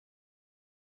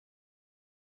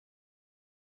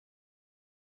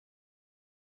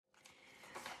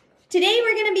Today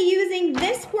we're going to be using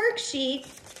this worksheet,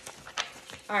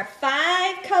 our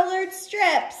 5 colored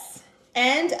strips,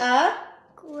 and a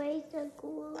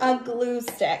glue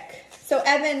stick. So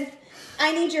Evan,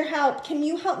 I need your help. Can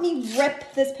you help me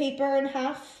rip this paper in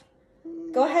half?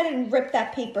 Go ahead and rip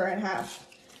that paper in half.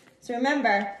 So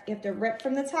remember, you have to rip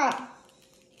from the top.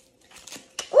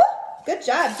 Ooh, good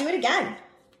job. Do it again.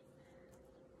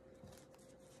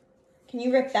 Can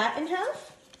you rip that in half?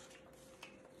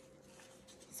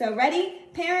 So ready?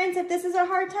 Parents, if this is a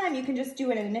hard time, you can just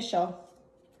do an initial.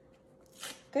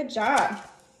 Good job.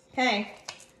 Okay.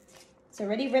 So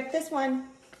ready? Rip this one.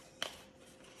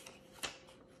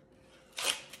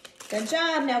 Good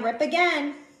job. Now rip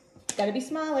again. Gotta be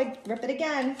smaller. Rip it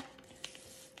again.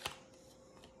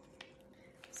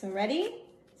 So ready?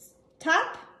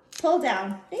 Top, pull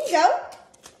down. There you go.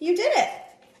 You did it.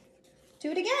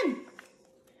 Do it again.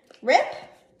 Rip.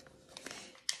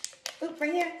 Oop,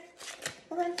 right here.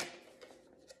 Hold on.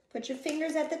 Put your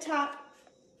fingers at the top.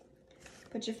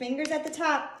 Put your fingers at the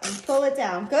top and pull it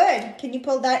down. Good. Can you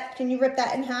pull that? Can you rip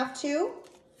that in half too?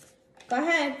 Go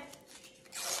ahead.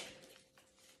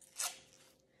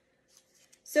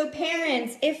 So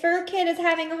parents, if your kid is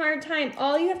having a hard time,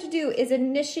 all you have to do is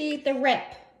initiate the rip.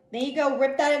 There you go.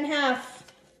 Rip that in half.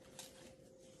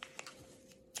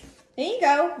 There you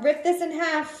go. Rip this in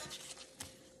half.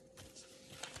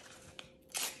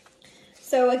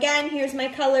 So again, here's my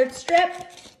colored strip.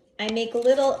 I make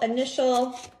little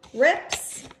initial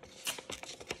rips.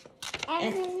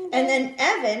 And then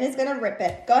Evan is gonna rip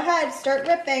it. Go ahead, start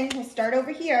ripping. We'll start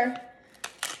over here.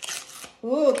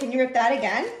 Ooh, can you rip that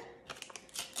again?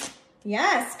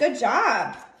 Yes, good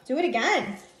job. Do it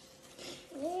again.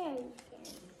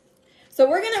 So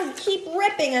we're gonna keep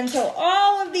ripping until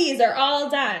all of these are all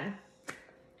done.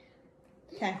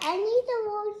 Okay. I need to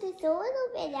roll this a little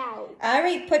bit out. All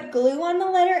right, put glue on the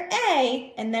letter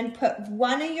A and then put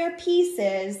one of your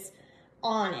pieces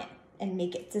on it and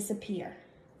make it disappear.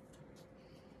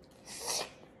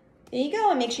 There you go,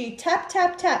 and make sure you tap,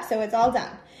 tap, tap so it's all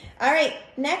done. All right,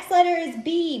 next letter is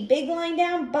B. Big line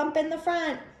down, bump in the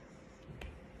front.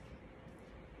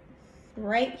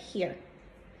 Right here.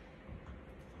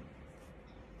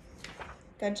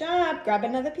 Good job. Grab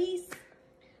another piece.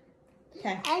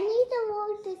 Okay. I need to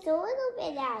roll this a little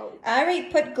bit out. All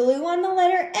right, put glue on the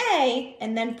letter A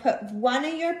and then put one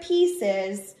of your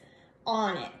pieces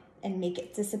on it and make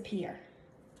it disappear.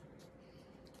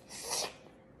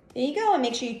 There you go, and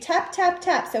make sure you tap, tap,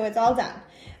 tap so it's all done.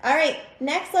 All right,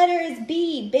 next letter is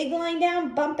B. Big line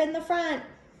down, bump in the front.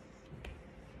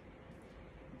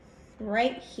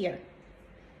 Right here.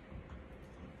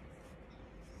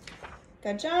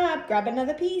 Good job. Grab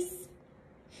another piece.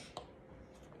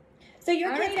 So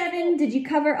your kids, Evan, did you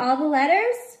cover all the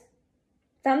letters?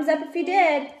 Thumbs up if you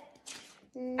did.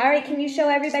 All right, can you show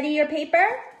everybody your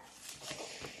paper?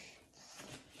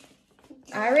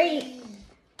 All right.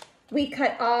 We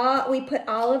put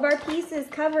all of our pieces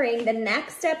covering. The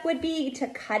next step would be to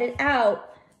cut it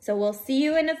out. So we'll see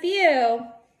you in a few.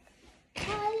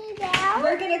 Cut it out?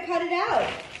 We're gonna cut it out.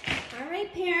 All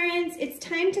right, parents, it's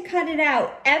time to cut it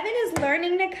out. Evan is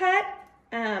learning to cut,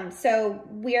 so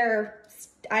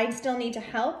I still need to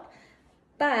help,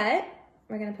 but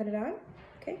we're gonna put it on,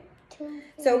 okay?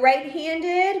 So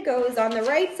right-handed goes on the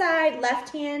right side,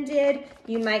 left-handed,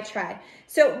 you might try.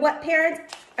 So what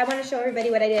parents, I wanna show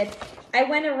everybody what I did. I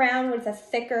went around with a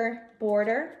thicker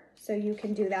border, so you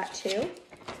can do that too.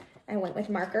 I went with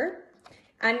marker.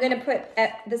 I'm gonna put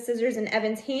the scissors in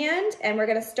Evan's hand, and we're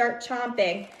gonna start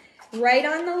chomping. Right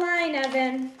on the line,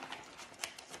 Evan.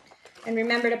 And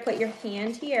remember to put your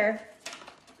hand here.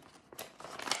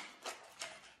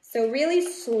 So really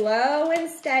slow and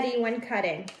steady when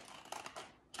cutting.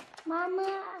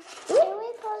 Mama, can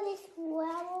we put this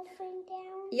yellow thing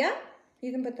down? Yeah,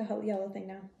 you can put the whole yellow thing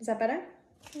down. Is that better?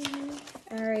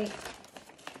 Mm-hmm. All right.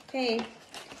 Okay.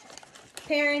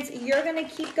 Parents, you're gonna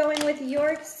keep going with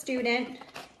your student,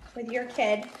 with your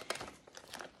kid.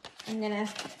 I'm gonna,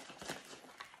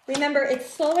 remember it's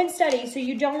slow and steady, so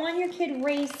you don't want your kid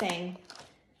racing.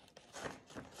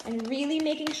 And really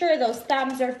making sure those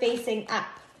thumbs are facing up.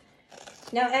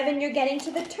 Now, Evan, you're getting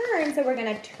to the turn, so we're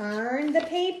gonna turn the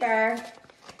paper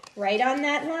right on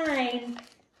that line.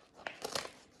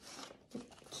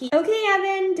 Okay,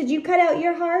 Evan, did you cut out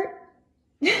your heart?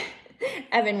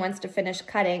 Evan wants to finish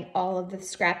cutting all of the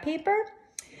scrap paper.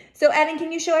 So, Evan,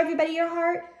 can you show everybody your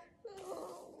heart?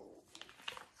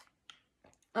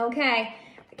 Okay,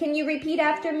 can you repeat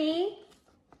after me?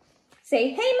 Say,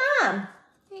 hey, Mom.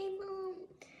 Hey, Mom.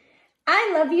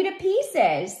 I love you to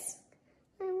pieces.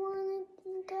 I want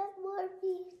to get more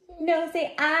pieces. No,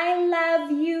 say, I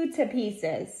love you to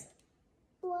pieces.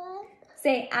 What?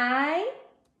 Say, I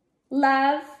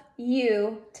love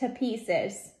you to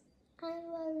pieces. I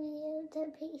love you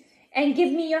to pieces. And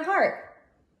give me your heart.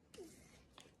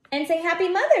 And say Happy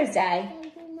Mother's Day.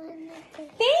 Happy Mother's Day.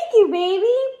 Thank you,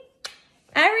 baby.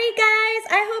 All right,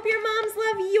 guys. I hope your moms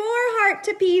love your heart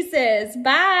to pieces.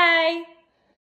 Bye.